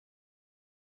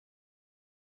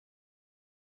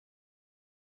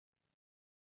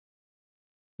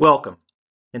Welcome,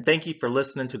 and thank you for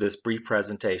listening to this brief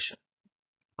presentation.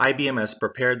 IBM has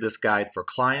prepared this guide for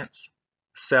clients,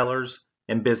 sellers,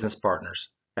 and business partners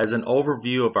as an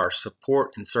overview of our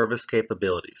support and service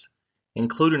capabilities,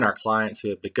 including our clients who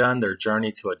have begun their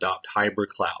journey to adopt hybrid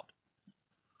cloud.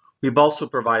 We've also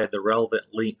provided the relevant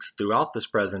links throughout this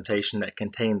presentation that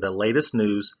contain the latest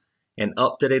news and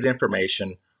up-to-date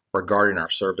information regarding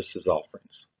our services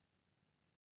offerings.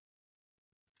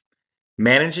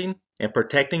 Managing and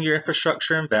protecting your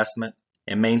infrastructure investment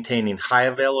and maintaining high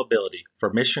availability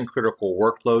for mission-critical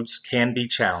workloads can be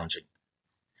challenging.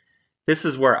 This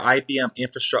is where IBM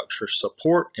Infrastructure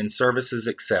Support and Services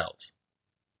excels.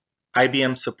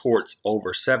 IBM supports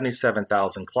over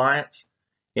 77,000 clients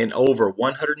in over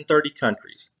 130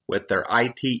 countries with their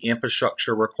IT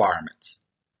infrastructure requirements.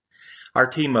 Our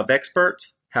team of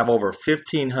experts have over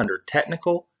 1,500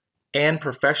 technical and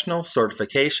professional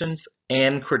certifications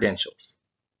and credentials.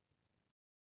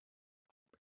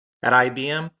 At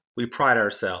IBM, we pride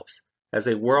ourselves as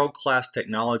a world-class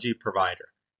technology provider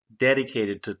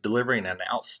dedicated to delivering an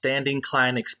outstanding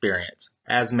client experience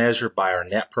as measured by our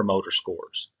Net Promoter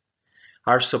Scores.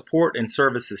 Our support and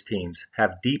services teams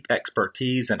have deep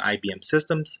expertise in IBM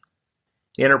Systems,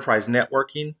 enterprise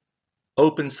networking,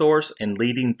 open source, and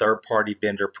leading third-party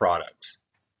vendor products.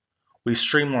 We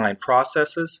streamline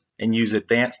processes and use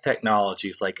advanced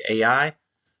technologies like AI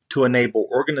to enable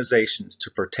organizations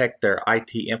to protect their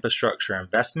IT infrastructure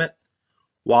investment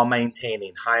while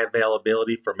maintaining high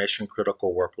availability for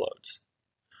mission-critical workloads.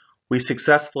 We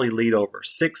successfully lead over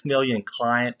 6 million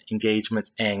client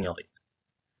engagements annually.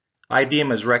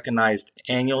 IBM is recognized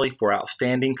annually for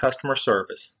outstanding customer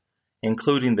service,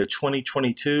 including the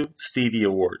 2022 Stevie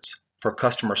Awards for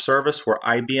customer service, where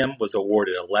IBM was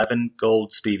awarded 11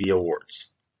 Gold Stevie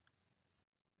Awards.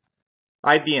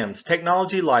 IBM's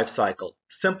technology lifecycle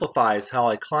simplifies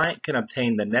how a client can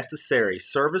obtain the necessary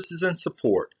services and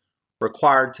support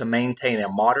required to maintain a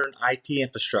modern IT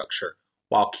infrastructure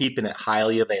while keeping it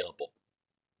highly available.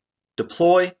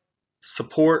 Deploy,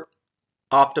 support,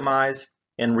 optimize,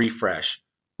 and refresh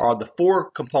are the four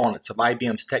components of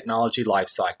IBM's technology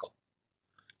lifecycle.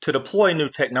 To deploy new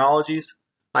technologies,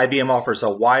 IBM offers a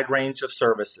wide range of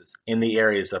services in the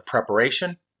areas of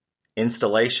preparation,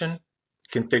 installation,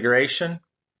 configuration,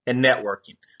 and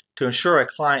networking to ensure a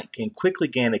client can quickly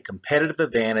gain a competitive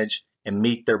advantage and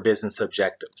meet their business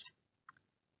objectives.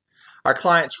 Our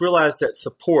clients realize that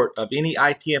support of any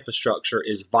IT infrastructure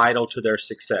is vital to their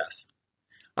success.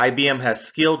 IBM has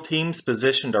skilled teams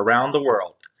positioned around the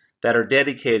world that are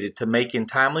dedicated to making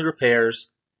timely repairs,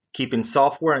 keeping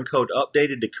software and code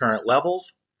updated to current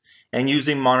levels, and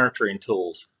using monitoring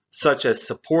tools such as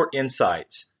Support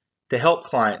Insights to help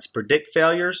clients predict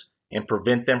failures and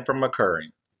prevent them from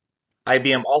occurring.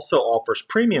 IBM also offers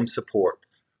premium support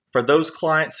for those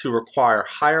clients who require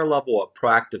higher level of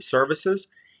proactive services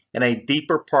and a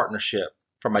deeper partnership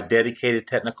from a dedicated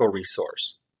technical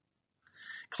resource.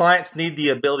 Clients need the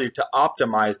ability to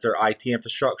optimize their IT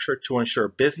infrastructure to ensure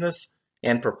business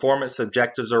and performance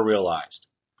objectives are realized.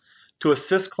 To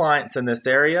assist clients in this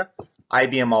area,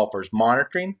 IBM offers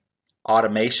monitoring,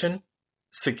 automation,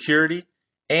 security,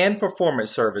 and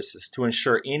performance services to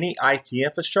ensure any IT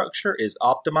infrastructure is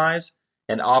optimized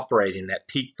and operating at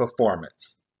peak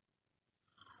performance.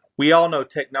 We all know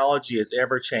technology is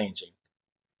ever-changing,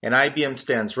 and IBM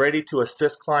stands ready to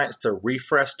assist clients to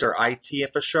refresh their IT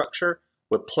infrastructure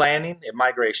with planning and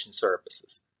migration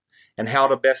services, and how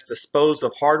to best dispose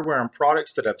of hardware and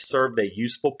products that have served a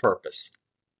useful purpose.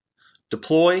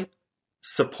 Deploy,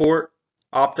 support,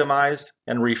 optimize,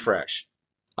 and refresh.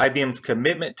 IBM's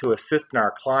commitment to assisting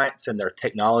our clients in their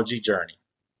technology journey.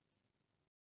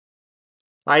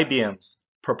 IBM's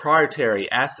proprietary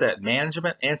asset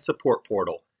management and support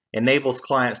portal enables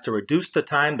clients to reduce the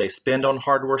time they spend on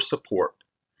hardware support,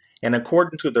 and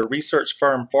according to the research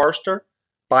firm Forrester,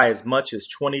 by as much as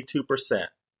 22%.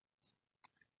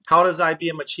 How does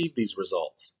IBM achieve these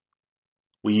results?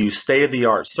 We use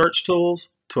state-of-the-art search tools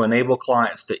to enable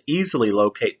clients to easily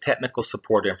locate technical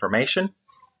support information,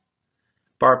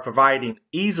 by providing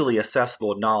easily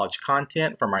accessible knowledge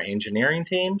content from our engineering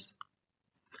teams,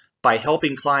 by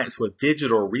helping clients with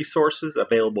digital resources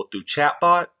available through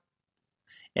chatbot,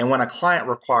 and when a client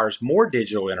requires more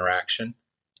digital interaction,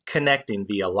 connecting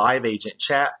via live agent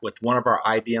chat with one of our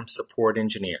IBM support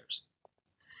engineers.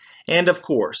 And of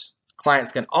course,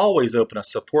 clients can always open a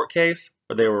support case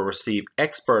where they will receive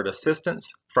expert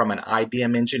assistance from an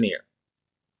IBM engineer.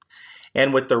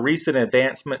 And with the recent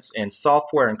advancements in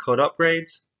software and code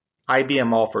upgrades,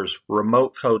 IBM offers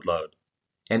remote code load,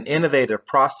 an innovative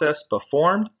process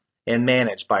performed and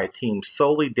managed by a team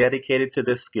solely dedicated to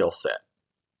this skill set.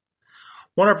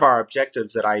 One of our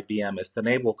objectives at IBM is to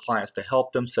enable clients to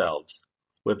help themselves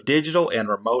with digital and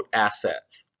remote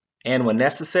assets, and when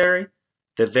necessary,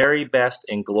 the very best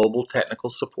in global technical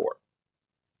support.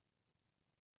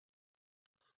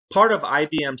 Part of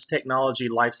IBM's technology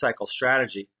lifecycle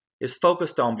strategy is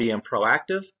focused on being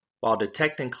proactive while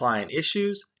detecting client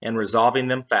issues and resolving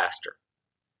them faster.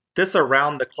 This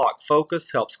around-the-clock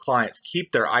focus helps clients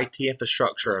keep their IT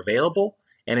infrastructure available,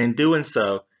 and in doing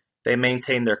so, they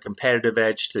maintain their competitive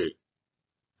edge too.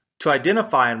 To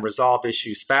identify and resolve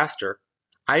issues faster,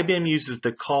 IBM uses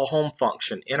the call home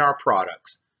function in our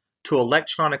products to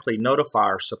electronically notify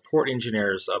our support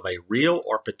engineers of a real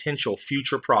or potential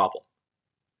future problem.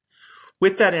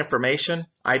 With that information,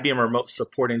 IBM remote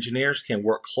support engineers can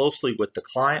work closely with the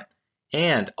client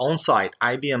and on-site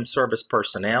IBM service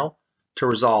personnel to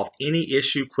resolve any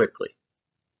issue quickly.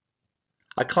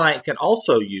 A client can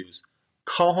also use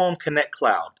Call Home Connect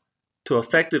Cloud to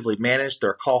effectively manage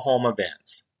their call home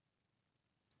events.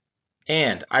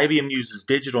 And IBM uses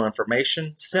digital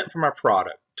information sent from our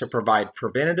product to provide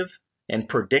preventative and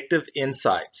predictive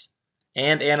insights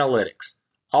and analytics,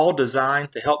 all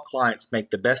designed to help clients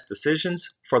make the best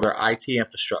decisions for their IT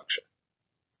infrastructure.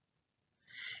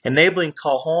 Enabling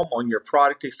call home on your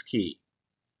product is key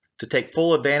to take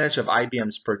full advantage of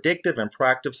IBM's predictive and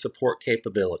proactive support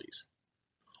capabilities.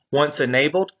 Once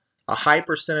enabled, a high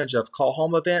percentage of call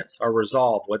home events are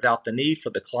resolved without the need for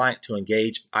the client to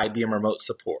engage IBM remote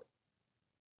support.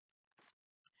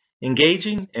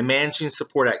 Engaging and managing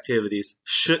support activities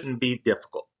shouldn't be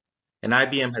difficult, and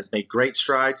IBM has made great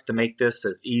strides to make this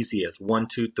as easy as 1,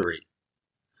 2, 3.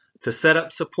 To set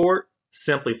up support,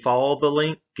 simply follow the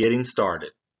link Getting Started.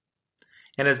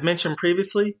 And as mentioned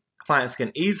previously, clients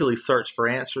can easily search for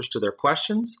answers to their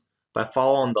questions by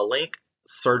following the link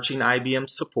Searching IBM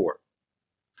Support.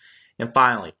 And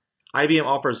finally, IBM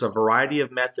offers a variety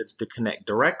of methods to connect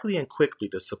directly and quickly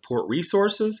to support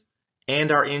resources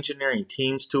and our engineering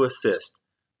teams to assist,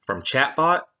 from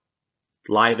chatbot,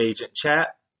 live agent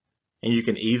chat, and you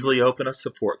can easily open a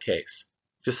support case.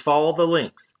 Just follow the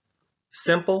links.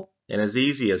 Simple and as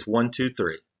easy as 1, 2,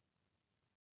 3.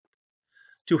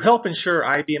 To help ensure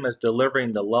IBM is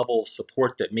delivering the level of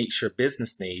support that meets your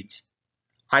business needs,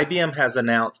 IBM has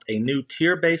announced a new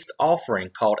tier-based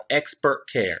offering called Expert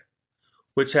Care,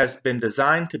 which has been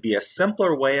designed to be a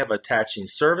simpler way of attaching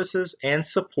services and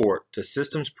support to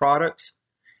systems products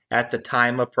at the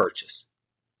time of purchase.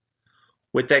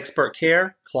 With Expert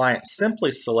Care, clients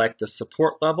simply select the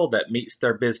support level that meets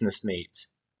their business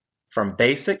needs, from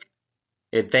basic,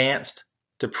 advanced,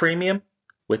 to premium,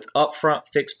 with upfront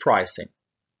fixed pricing.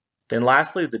 Then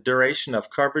lastly, the duration of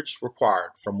coverage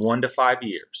required, from 1 to 5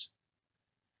 years.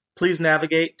 Please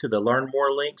navigate to the Learn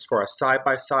More links for a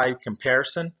side-by-side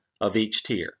comparison of each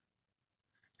tier.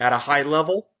 At a high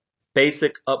level,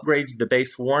 Basic upgrades the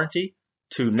base warranty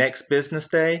to next business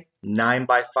day,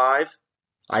 9x5,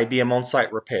 IBM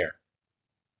on-site repair.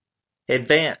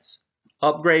 Advance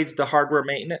upgrades the hardware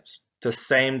maintenance to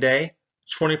same day,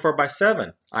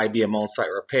 24x7 IBM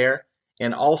on-site repair,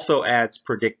 and also adds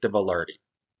predictive alerting.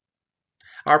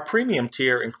 Our premium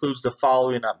tier includes the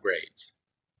following upgrades.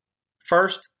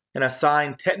 First, an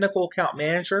assigned technical account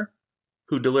manager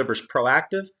who delivers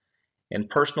proactive and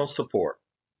personal support.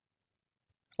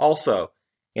 Also,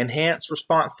 enhanced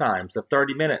response times of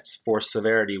 30 minutes for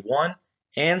Severity 1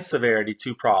 and Severity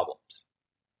 2 problems.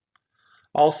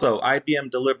 Also,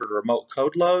 IBM delivered remote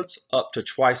code loads up to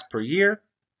twice per year,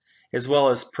 as well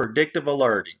as predictive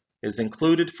alerting is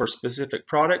included for specific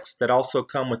products that also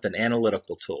come with an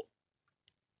analytical tool.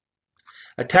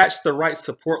 Attach the right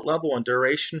support level and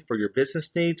duration for your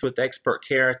business needs with Expert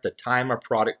Care at the time of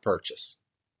product purchase.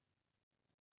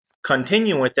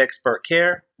 Continuing with Expert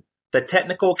Care, the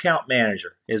Technical Account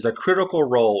Manager is a critical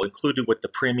role included with the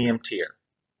premium tier.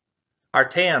 Our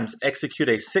TAMs execute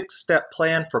a 6-step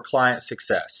plan for client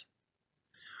success.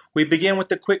 We begin with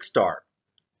the Quick Start,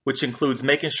 which includes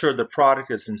making sure the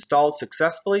product is installed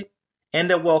successfully and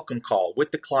a welcome call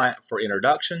with the client for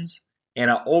introductions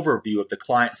and an overview of the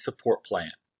client support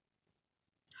plan.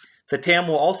 The TAM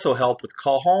will also help with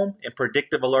call home and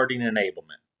predictive alerting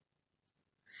enablement.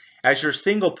 As your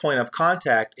single point of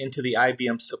contact into the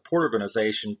IBM support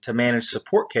organization to manage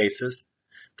support cases,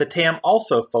 the TAM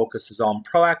also focuses on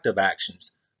proactive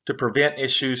actions to prevent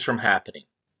issues from happening.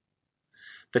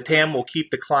 The TAM will keep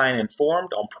the client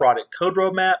informed on product code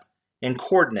roadmap and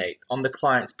coordinate on the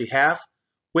client's behalf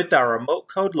with our remote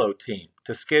code load team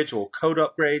to schedule code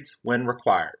upgrades when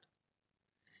required.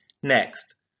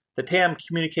 Next, the TAM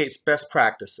communicates best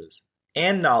practices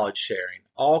and knowledge sharing,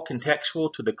 all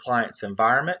contextual to the client's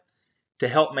environment, to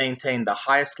help maintain the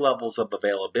highest levels of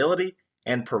availability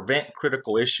and prevent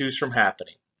critical issues from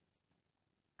happening.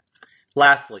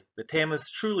 Lastly, the TAM is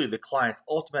truly the client's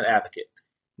ultimate advocate,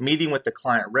 meeting with the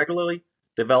client regularly,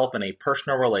 developing a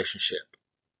personal relationship.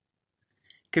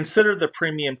 Consider the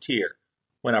premium tier,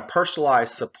 when a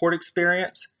personalized support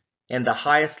experience and the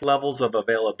highest levels of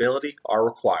availability are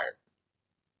required.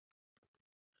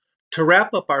 To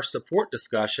wrap up our support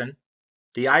discussion,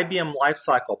 the IBM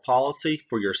lifecycle policy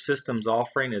for your systems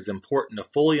offering is important to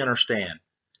fully understand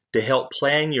to help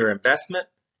plan your investment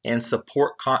and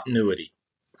support continuity.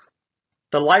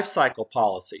 The lifecycle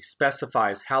policy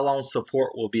specifies how long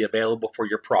support will be available for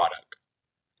your product.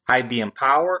 IBM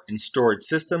Power and storage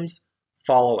systems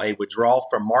follow a withdrawal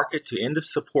from market to end of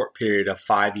support period of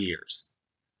 5 years.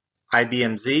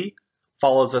 IBM Z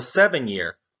follows a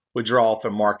 7-year withdrawal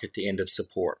from market to end of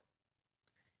support.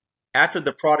 After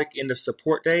the product end of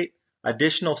support date,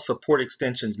 additional support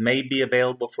extensions may be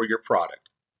available for your product.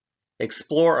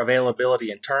 Explore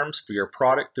availability and terms for your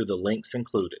product through the links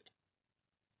included.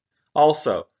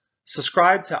 Also,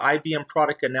 subscribe to IBM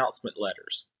product announcement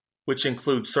letters, which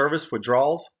include service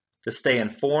withdrawals, to stay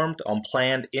informed on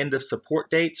planned end of support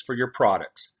dates for your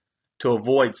products, to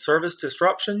avoid service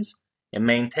disruptions and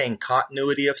maintain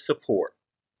continuity of support.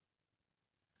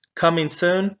 Coming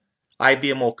soon,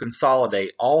 IBM will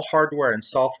consolidate all hardware and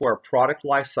software product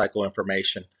lifecycle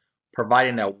information,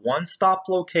 providing a one-stop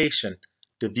location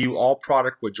to view all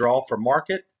product withdrawal from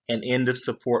market and end of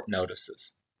support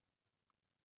notices.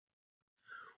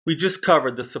 We just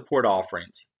covered the support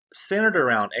offerings, centered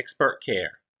around expert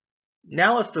care.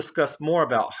 Now let's discuss more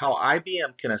about how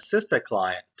IBM can assist a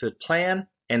client to plan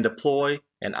and deploy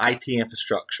an IT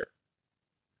infrastructure.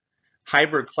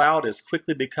 Hybrid cloud is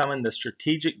quickly becoming the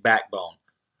strategic backbone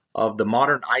of the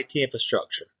modern IT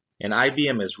infrastructure, and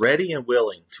IBM is ready and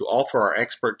willing to offer our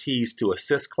expertise to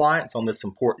assist clients on this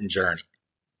important journey.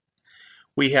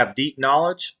 We have deep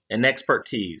knowledge and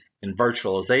expertise in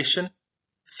virtualization,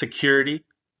 security,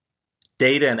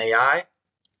 data and AI,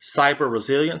 cyber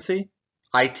resiliency,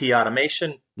 IT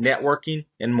automation, networking,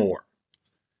 and more.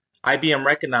 IBM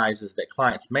recognizes that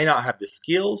clients may not have the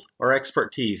skills or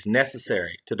expertise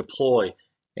necessary to deploy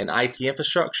an IT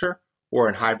infrastructure or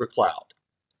in hybrid cloud.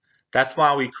 That's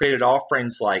why we created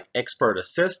offerings like Expert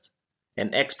Assist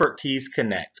and Expertise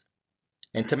Connect.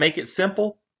 And to make it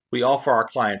simple, we offer our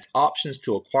clients options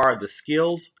to acquire the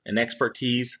skills and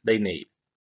expertise they need.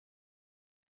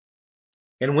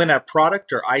 And when a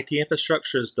product or IT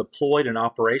infrastructure is deployed and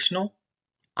operational,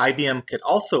 IBM can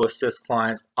also assist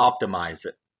clients optimize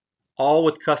it, all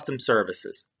with custom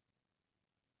services.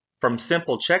 From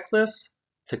simple checklists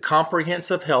to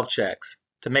comprehensive health checks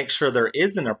to make sure there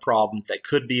isn't a problem that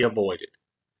could be avoided.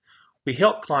 We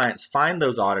help clients find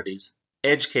those oddities,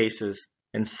 edge cases,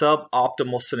 and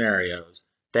suboptimal scenarios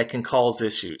that can cause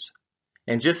issues,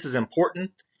 and just as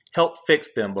important, help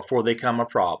fix them before they become a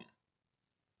problem.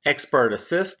 Expert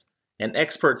Assist and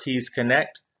Expertise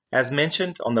Connect, as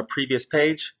mentioned on the previous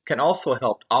page, can also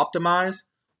help optimize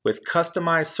with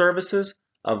customized services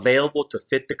available to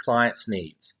fit the client's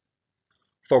needs.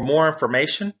 For more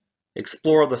information,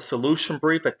 explore the solution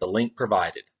brief at the link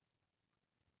provided.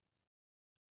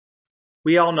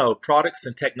 We all know products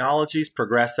and technologies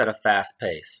progress at a fast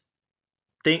pace.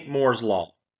 Think Moore's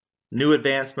Law. New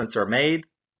advancements are made,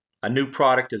 a new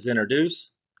product is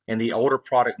introduced, and the older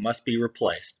product must be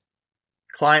replaced.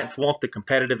 Clients want the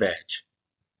competitive edge.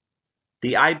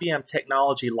 The IBM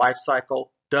technology lifecycle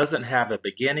doesn't have a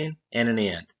beginning and an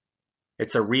end.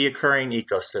 It's a reoccurring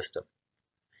ecosystem.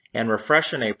 And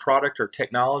refreshing a product or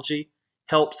technology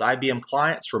helps IBM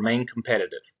clients remain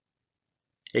competitive.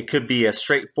 It could be as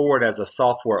straightforward as a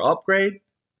software upgrade,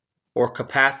 or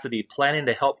capacity planning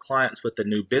to help clients with a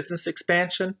new business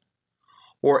expansion,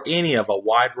 or any of a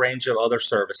wide range of other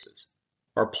services,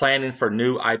 or planning for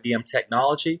new IBM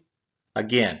technology.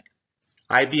 Again,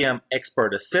 IBM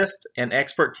Expert Assist and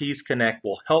Expertise Connect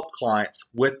will help clients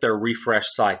with their refresh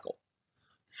cycle.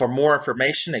 For more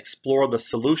information, explore the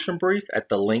solution brief at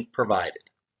the link provided.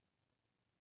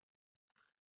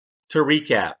 To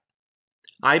recap,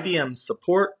 IBM's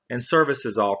support and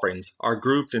services offerings are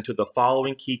grouped into the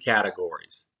following key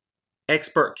categories.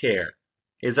 Expert Care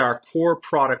is our core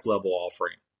product level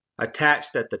offering,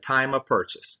 attached at the time of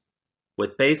purchase,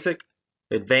 with basic,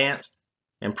 advanced,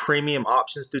 and premium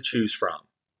options to choose from.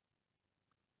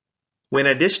 When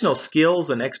additional skills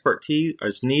and expertise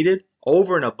is needed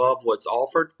over and above what's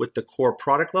offered with the core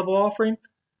product level offering,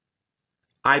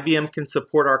 IBM can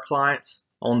support our clients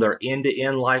on their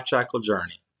end-to-end lifecycle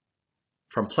journey,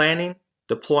 from planning,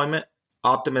 deployment,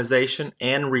 optimization,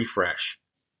 and refresh.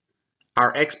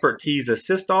 Our Expertise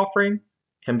Assist offering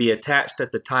can be attached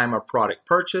at the time of product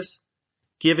purchase,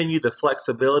 giving you the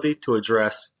flexibility to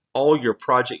address all your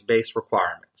project-based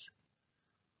requirements.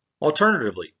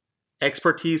 Alternatively,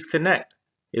 Expertise Connect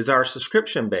is our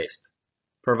subscription-based,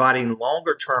 providing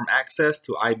longer-term access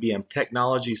to IBM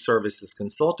technology services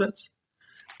consultants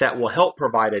that will help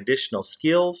provide additional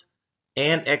skills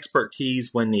and expertise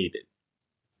when needed.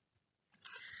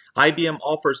 IBM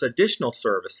offers additional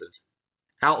services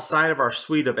outside of our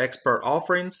suite of expert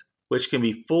offerings, which can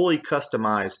be fully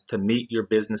customized to meet your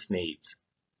business needs.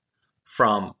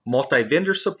 From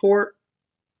multi-vendor support,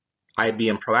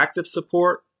 IBM proactive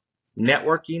support,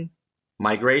 networking,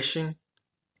 migration,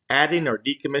 adding or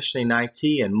decommissioning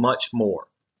IT, and much more.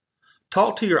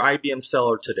 Talk to your IBM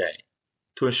seller today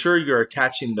to ensure you're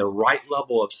attaching the right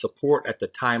level of support at the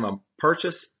time of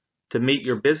purchase to meet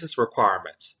your business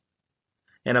requirements,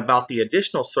 and about the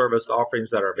additional service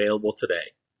offerings that are available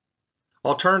today.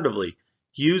 Alternatively,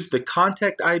 use the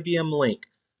Contact IBM link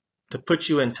to put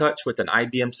you in touch with an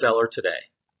IBM seller today.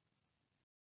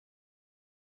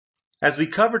 As we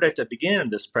covered at the beginning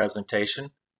of this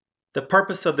presentation, the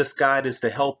purpose of this guide is to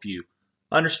help you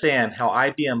understand how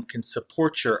IBM can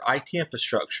support your IT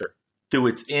infrastructure through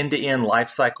its end-to-end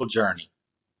lifecycle journey,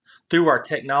 through our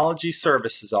technology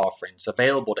services offerings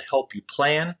available to help you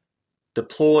plan,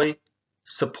 deploy,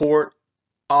 support,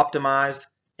 optimize,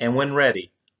 and when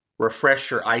ready,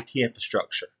 refresh your IT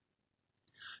infrastructure.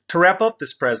 To wrap up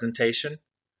this presentation,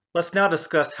 let's now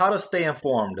discuss how to stay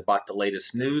informed about the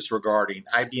latest news regarding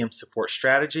IBM support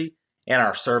strategy and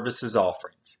our services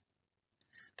offerings.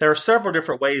 There are several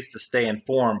different ways to stay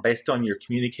informed based on your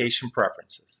communication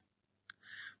preferences.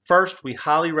 First, we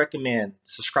highly recommend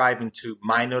subscribing to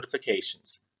My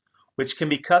Notifications, which can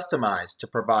be customized to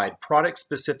provide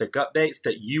product-specific updates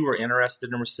that you are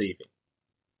interested in receiving.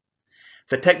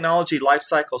 The Technology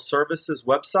Lifecycle Services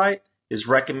website is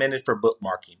recommended for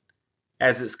bookmarking,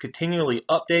 as it's continually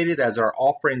updated as our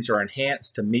offerings are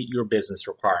enhanced to meet your business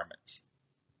requirements.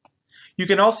 You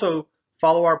can also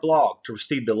follow our blog to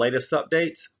receive the latest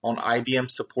updates on IBM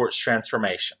Support's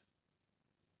transformation.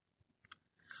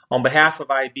 On behalf of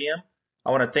IBM,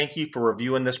 I want to thank you for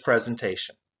reviewing this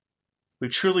presentation. We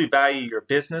truly value your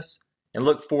business and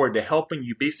look forward to helping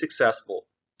you be successful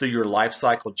through your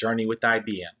lifecycle journey with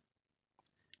IBM.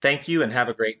 Thank you and have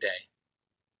a great day.